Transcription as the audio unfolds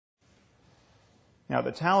Now,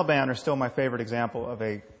 the Taliban are still my favorite example of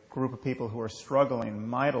a group of people who are struggling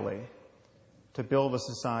mightily to build a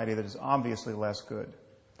society that is obviously less good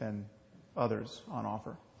than others on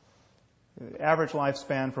offer. The average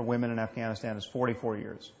lifespan for women in Afghanistan is 44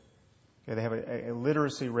 years. Okay, they have a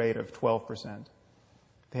literacy rate of 12%.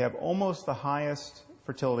 They have almost the highest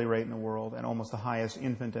fertility rate in the world and almost the highest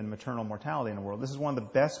infant and maternal mortality in the world. This is one of the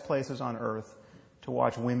best places on earth to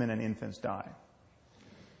watch women and infants die.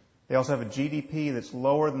 They also have a GDP that's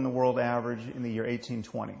lower than the world average in the year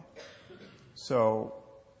 1820. So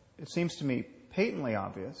it seems to me patently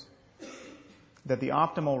obvious that the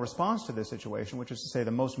optimal response to this situation, which is to say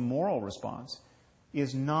the most moral response,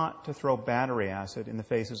 is not to throw battery acid in the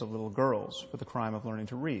faces of little girls for the crime of learning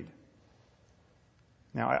to read.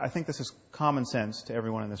 Now, I think this is common sense to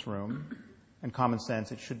everyone in this room, and common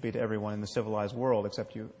sense it should be to everyone in the civilized world,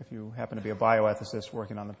 except if you happen to be a bioethicist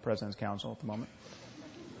working on the President's Council at the moment.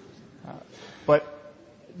 But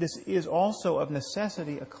this is also of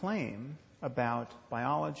necessity a claim about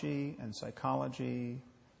biology and psychology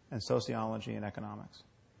and sociology and economics.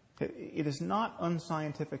 It is not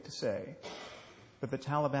unscientific to say that the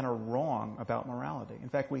Taliban are wrong about morality. In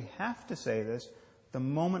fact, we have to say this the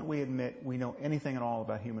moment we admit we know anything at all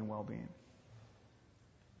about human well-being.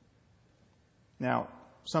 Now,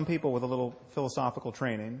 some people with a little philosophical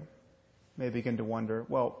training may begin to wonder,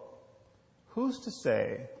 well, who's to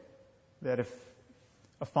say that if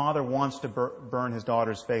a father wants to burn his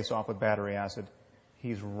daughter's face off with battery acid,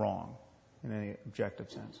 he's wrong in any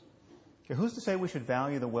objective sense? Okay, who's to say we should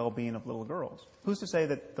value the well-being of little girls? Who's to say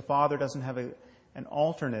that the father doesn't have an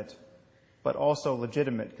alternate but also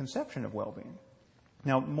legitimate conception of well-being?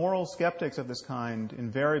 Now, moral skeptics of this kind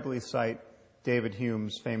invariably cite David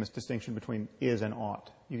Hume's famous distinction between is and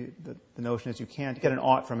ought. The notion is you can't get an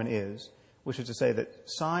ought from an is, which is to say that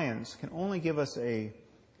science can only give us a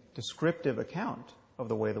descriptive account of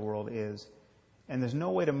the way the world is, and there's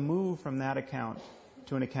no way to move from that account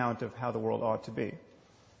to an account of how the world ought to be.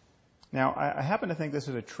 Now, I happen to think this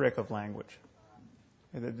is a trick of language.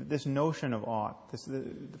 This notion of ought, this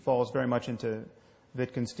falls very much into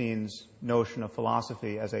Wittgenstein's notion of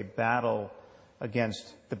philosophy as a battle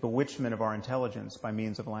against the bewitchment of our intelligence by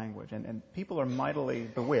means of language. And people are mightily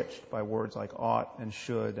bewitched by words like ought and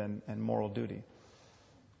should and moral duty.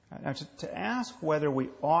 Now, to ask whether we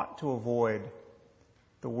ought to avoid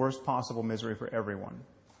the worst possible misery for everyone,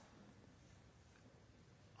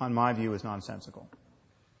 on my view, is nonsensical.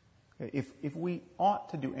 If we ought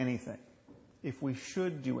to do anything, if we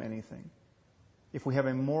should do anything, if we have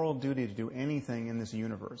a moral duty to do anything in this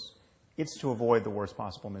universe, it's to avoid the worst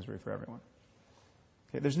possible misery for everyone.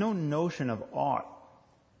 Okay, there's no notion of ought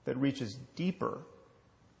that reaches deeper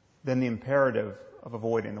than the imperative of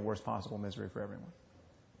avoiding the worst possible misery for everyone.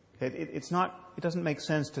 Okay, it doesn't make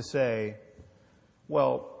sense to say,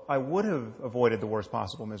 well, I would have avoided the worst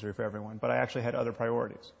possible misery for everyone, but I actually had other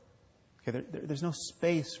priorities. Okay, there's no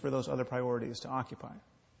space for those other priorities to occupy.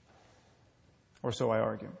 Or so I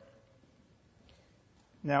argue.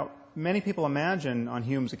 Now, many people imagine on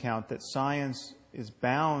Hume's account that science is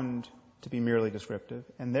bound to be merely descriptive,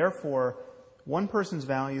 and therefore one person's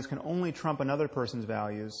values can only trump another person's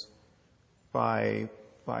values by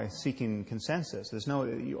seeking consensus.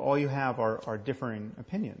 All you have are differing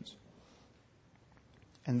opinions.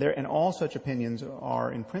 And all such opinions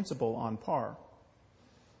are in principle on par.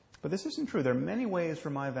 But this isn't true. There are many ways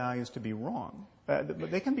for my values to be wrong.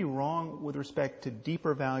 But they can be wrong with respect to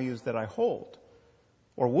deeper values that I hold,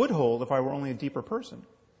 or would hold if I were only a deeper person.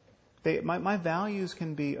 My values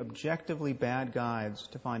can be objectively bad guides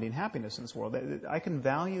to finding happiness in this world. I can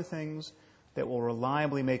value things that will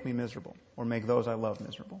reliably make me miserable or make those I love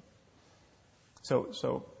miserable.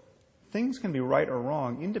 So things can be right or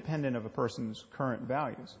wrong independent of a person's current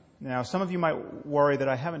values. Now, some of you might worry that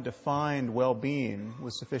I haven't defined well-being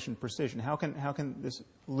with sufficient precision. How can this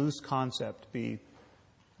loose concept be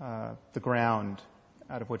the ground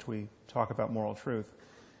out of which we talk about moral truth?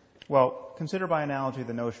 Well, consider by analogy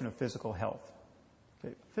the notion of physical health.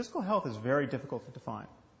 Okay. Physical health is very difficult to define,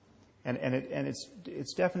 and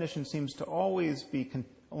its definition seems to always be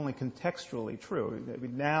only contextually true.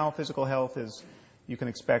 Now, physical health is you can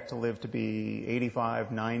expect to live to be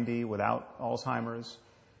 85, 90 without Alzheimer's.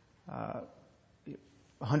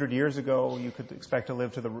 100 years ago, you could expect to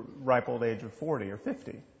live to the ripe old age of 40 or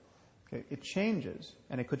 50. Okay. It changes,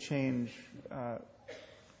 and it could change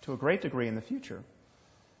to a great degree in the future.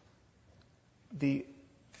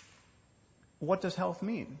 What does health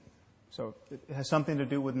mean? So it has something to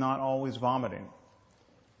do with not always vomiting.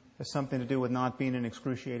 It has something to do with not being in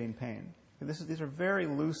excruciating pain. These are very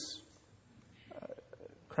loose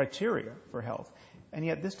criteria for health. And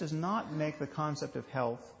yet this does not make the concept of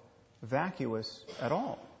health vacuous at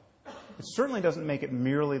all. It certainly doesn't make it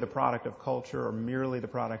merely the product of culture or merely the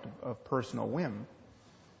product of personal whim.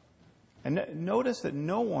 And notice that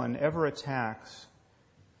no one ever attacks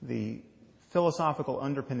the philosophical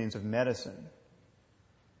underpinnings of medicine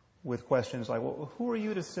with questions like, well, who are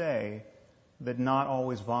you to say that not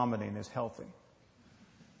always vomiting is healthy?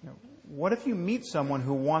 What if you meet someone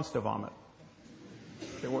who wants to vomit?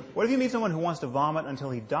 What if you meet someone who wants to vomit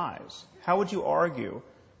until he dies? How would you argue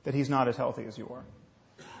that he's not as healthy as you are?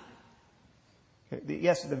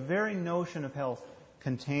 Yes, the very notion of health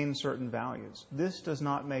contains certain values. This does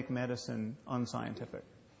not make medicine unscientific.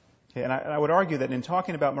 And I would argue that in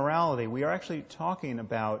talking about morality, we are actually talking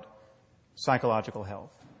about psychological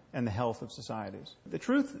health and the health of societies. The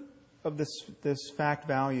truth of this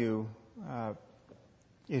fact-value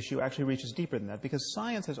issue actually reaches deeper than that, because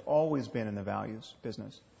science has always been in the values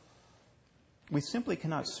business. We simply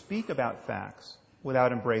cannot speak about facts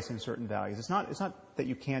without embracing certain values. It's not that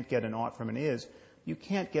you can't get an ought from an is. You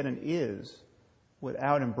can't get an is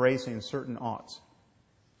without embracing certain oughts.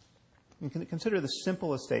 You can consider the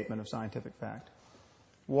simplest statement of scientific fact.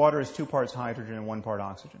 Water is 2 parts hydrogen and 1 part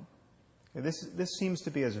oxygen. This seems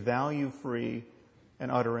to be as value-free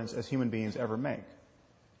an utterance as human beings ever make.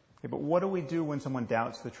 But what do we do when someone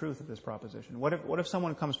doubts the truth of this proposition? What if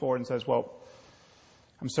someone comes forward and says, well,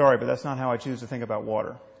 I'm sorry, but that's not how I choose to think about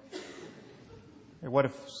water? What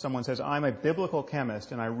if someone says, I'm a biblical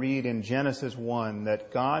chemist and I read in Genesis 1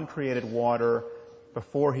 that God created water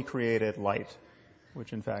before he created light,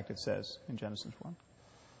 which in fact it says in Genesis 1.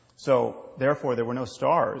 So therefore there were no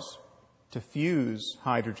stars to fuse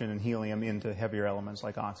hydrogen and helium into heavier elements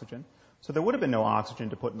like oxygen. So there would have been no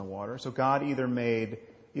oxygen to put in the water. So God either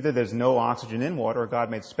there's no oxygen in water or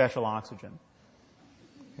God made special oxygen.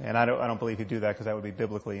 And I don't believe he'd do that because that would be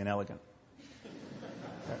biblically inelegant.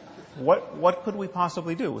 What could we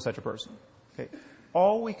possibly do with such a person? Okay.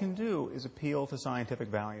 All we can do is appeal to scientific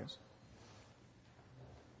values.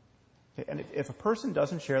 Okay. And if a person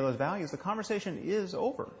doesn't share those values, the conversation is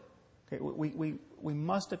over. Okay. We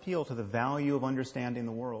must appeal to the value of understanding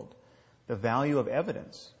the world, the value of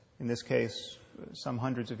evidence, in this case, some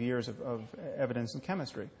hundreds of years of evidence in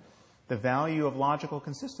chemistry, the value of logical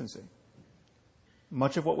consistency.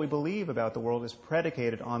 Much of what we believe about the world is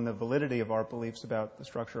predicated on the validity of our beliefs about the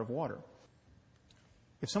structure of water.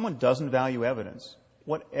 If someone doesn't value evidence,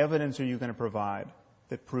 what evidence are you going to provide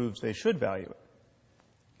that proves they should value it?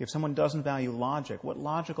 If someone doesn't value logic, what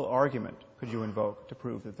logical argument could you invoke to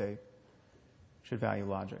prove that they should value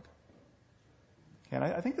logic? And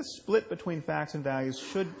I think the split between facts and values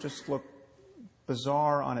should just look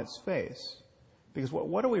bizarre on its face. Because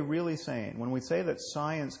what are we really saying when we say that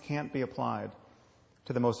science can't be applied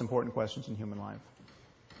to the most important questions in human life?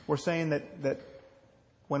 We're saying that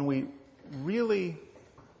when we really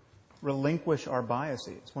relinquish our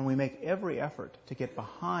biases, when we make every effort to get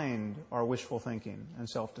behind our wishful thinking and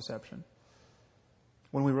self-deception,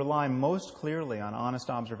 when we rely most clearly on honest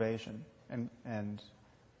observation and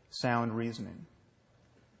sound reasoning,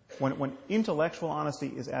 when intellectual honesty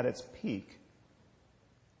is at its peak,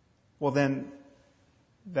 well then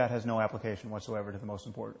that has no application whatsoever to the most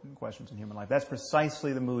important questions in human life. That's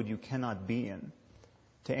precisely the mood you cannot be in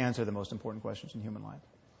to answer the most important questions in human life.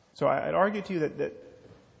 So I'd argue to you that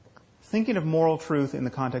thinking of moral truth in the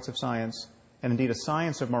context of science, and indeed a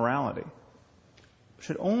science of morality,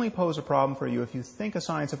 should only pose a problem for you if you think a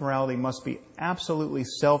science of morality must be absolutely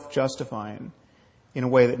self-justifying in a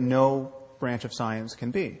way that no branch of science can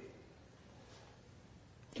be.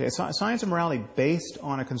 Okay, a science of morality based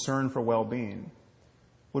on a concern for well-being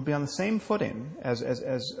would be on the same footing as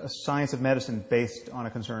a science of medicine based on a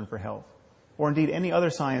concern for health, or indeed any other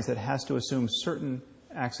science that has to assume certain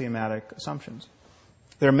axiomatic assumptions.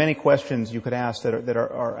 There are many questions you could ask that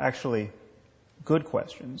are actually good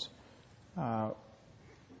questions.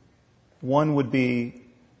 One would be,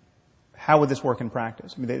 how would this work in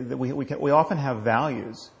practice? I mean, we often have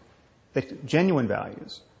values, genuine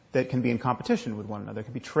values, that can be in competition with one another. There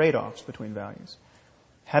can be trade-offs between values.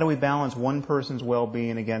 How do we balance one person's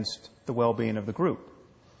well-being against the well-being of the group?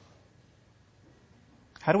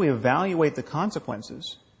 How do we evaluate the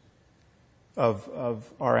consequences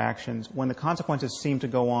of our actions when the consequences seem to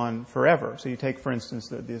go on forever? So you take, for instance,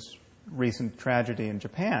 this recent tragedy in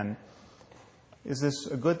Japan. Is this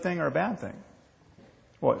a good thing or a bad thing?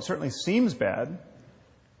 Well, it certainly seems bad,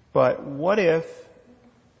 but what if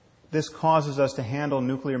this causes us to handle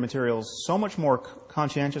nuclear materials so much more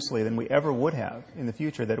conscientiously than we ever would have in the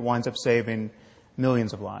future that it winds up saving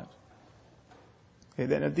millions of lives?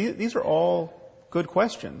 Okay, these are all good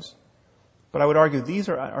questions, but I would argue these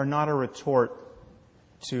are not a retort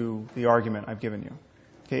to the argument I've given you.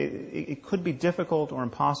 Okay, it could be difficult or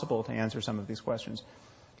impossible to answer some of these questions.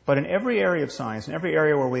 But in every area of science, in every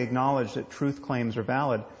area where we acknowledge that truth claims are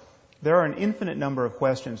valid, there are an infinite number of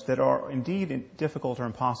questions that are indeed difficult or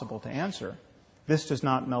impossible to answer. This does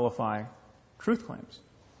not nullify truth claims.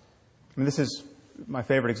 I mean, this is my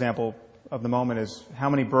favorite example of the moment is how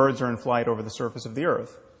many birds are in flight over the surface of the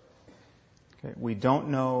earth. Okay, we don't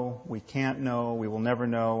know, we can't know, we will never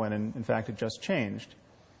know, and in fact it just changed.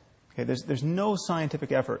 Okay, there's no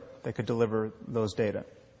scientific effort that could deliver those data.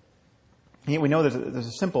 And yet we know there's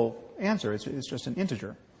a simple answer. It's just an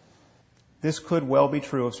integer. This could well be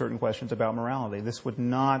true of certain questions about morality. This would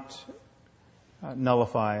not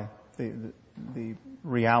nullify the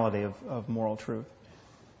reality of moral truth.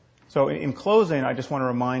 So in closing, I just want to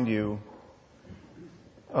remind you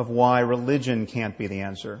of why religion can't be the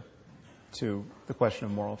answer to the question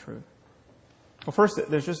of moral truth. Well, first,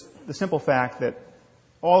 there's just the simple fact that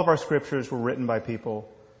all of our scriptures were written by people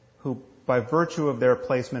who, by virtue of their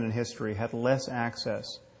placement in history, had less access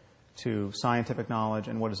to scientific knowledge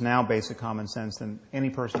and what is now basic common sense than any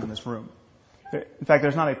person in this room. In fact,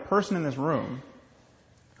 there's not a person in this room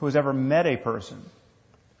who has ever met a person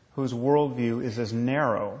whose worldview is as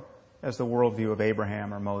narrow as the worldview of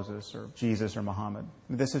Abraham or Moses or Jesus or Muhammad.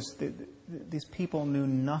 These people knew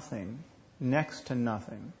nothing, next to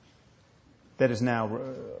nothing, that is now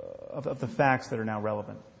of the facts that are now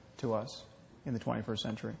relevant to us in the 21st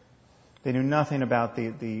century. They knew nothing about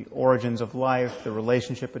the origins of life, the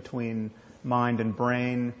relationship between mind and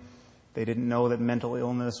brain. They didn't know that mental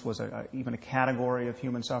illness was even a category of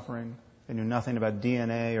human suffering. They knew nothing about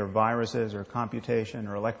DNA or viruses or computation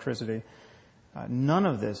or electricity. None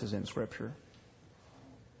of this is in Scripture.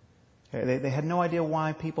 Okay, they had no idea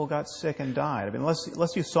why people got sick and died. I mean,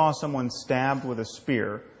 unless you saw someone stabbed with a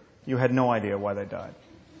spear, you had no idea why they died.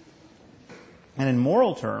 And in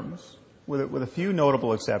moral terms, with a few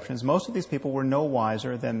notable exceptions, most of these people were no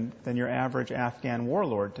wiser than your average Afghan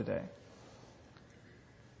warlord today.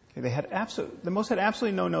 Okay, the most had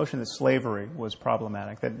absolutely no notion that slavery was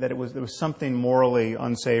problematic, that there was something morally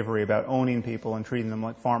unsavory about owning people and treating them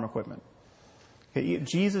like farm equipment. Okay,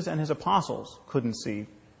 Jesus and his apostles couldn't see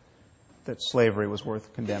that slavery was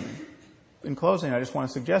worth condemning. In closing, I just want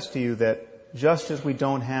to suggest to you that just as we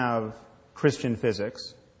don't have Christian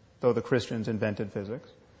physics, though the Christians invented physics,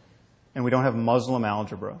 and we don't have Muslim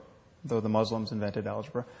algebra, though the Muslims invented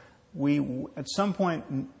algebra, we at some point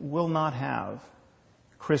will not have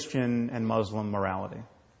Christian and Muslim morality.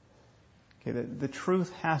 Okay, the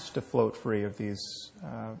truth has to float free of these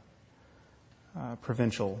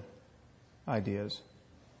provincial ideas.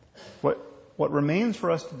 What remains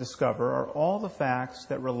for us to discover are all the facts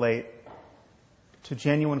that relate to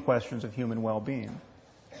genuine questions of human well-being.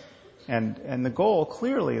 And the goal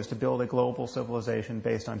clearly is to build a global civilization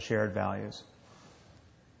based on shared values.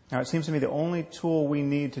 Now, it seems to me the only tool we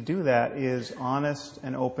need to do that is honest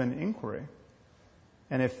and open inquiry.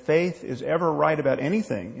 And if faith is ever right about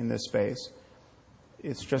anything in this space,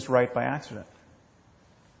 it's just right by accident.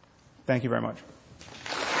 Thank you very much.